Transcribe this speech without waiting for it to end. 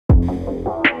Hey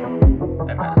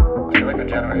man, I feel like our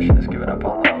generation has given up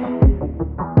on love.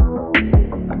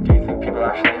 Like, do you think people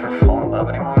actually ever fall in love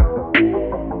anymore?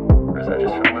 Or is that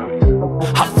just for movies?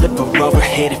 I flip her over,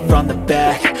 hit it from the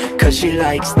back, cause she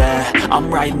likes that.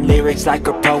 I'm writing lyrics like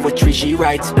her poetry, she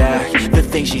writes back. The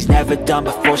things she's never done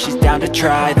before, she's down to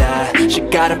try that. She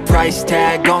got a price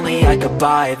tag, only I could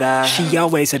buy that. She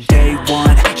always a day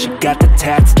one, she got the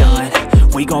tats done.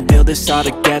 We gon' build this all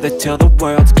together till the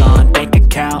world's gone. Bank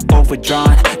account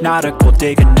overdrawn, not a gold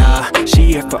digger, nah. She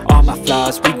here for all my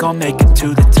flaws, we gon' make it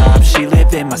to the top. She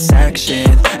live in my section,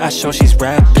 I show she's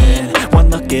reppin'. One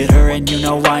look at her and you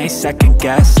know I ain't second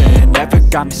guessing. Never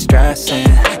got me stressing,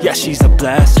 yeah she's a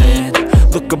blessing.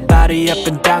 Look her body up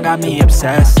and down, got me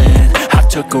obsessing. I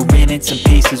took her in some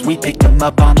pieces, we picked them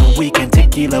up on the weekend.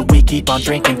 Tequila, we keep on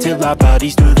drinking till our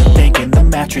bodies do the thinking. The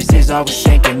mattress is always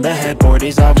sinking, the headboard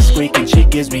is always squeaking. She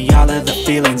gives me all of the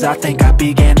feelings, I think I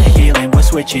began the healing. We're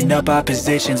switching up our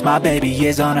positions, my baby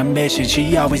is on a mission.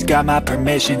 She always got my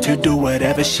permission to do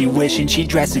whatever she wishing. She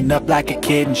dressing up like a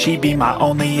kid and she be my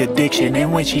only addiction.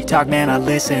 And when she talk, man, I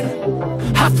listen.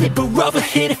 I flip her over,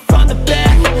 hit it from the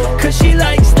back, cause she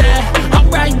likes that. I'm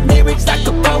writing lyrics like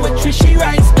a poetry, she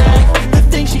writes back. The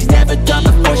things she's never done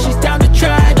before, she's down to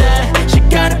try that. She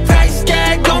got a price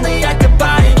tag, only I could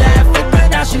buy that. Flip her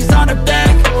now, she's on her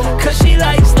back, cause she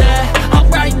likes that. I'm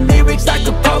writing lyrics like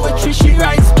a poetry, she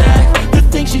writes back. The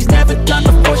things she's never done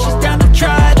before, she's down to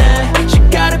try that. She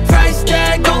got a price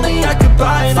tag, only I could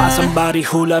buy that. Find somebody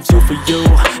who loves you for you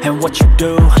and what you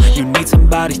do. You need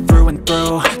somebody through and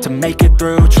through to make it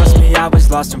through. Trust me, I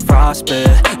was lost and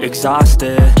frostbit,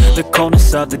 exhausted. The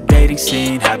coldness of the dating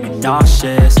scene had me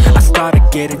nauseous. I started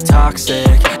getting toxic,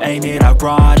 ain't it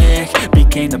ironic?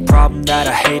 Became the problem that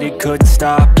I hated, couldn't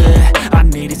stop it. I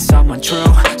needed someone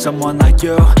true, someone like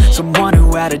you, someone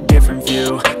who had a different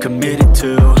view, committed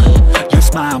to. Your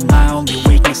smile, my only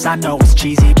weakness. I know it's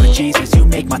cheesy, but Jesus, you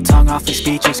make my tongue awfully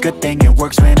speechless. Good thing it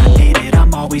works when I need it.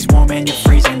 I'm always warm and you're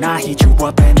freezing, I heat you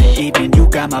up in the evening. You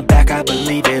got my back, I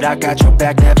believe it. I got your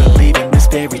back, never leaving. This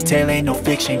fairy tale ain't no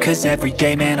fiction, cause every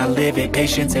day, man, I live it.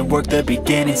 Patience and work the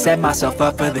beginning, set myself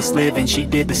up for this living. She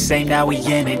did the same, now we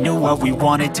in it. Knew what we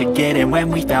wanted to get, and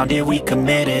when we found it, we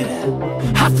committed.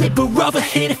 I flip her over,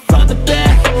 hit it from the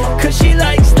back, cause she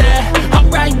likes that. I'm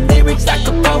writing lyrics like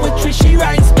a poetry, she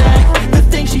writes back. The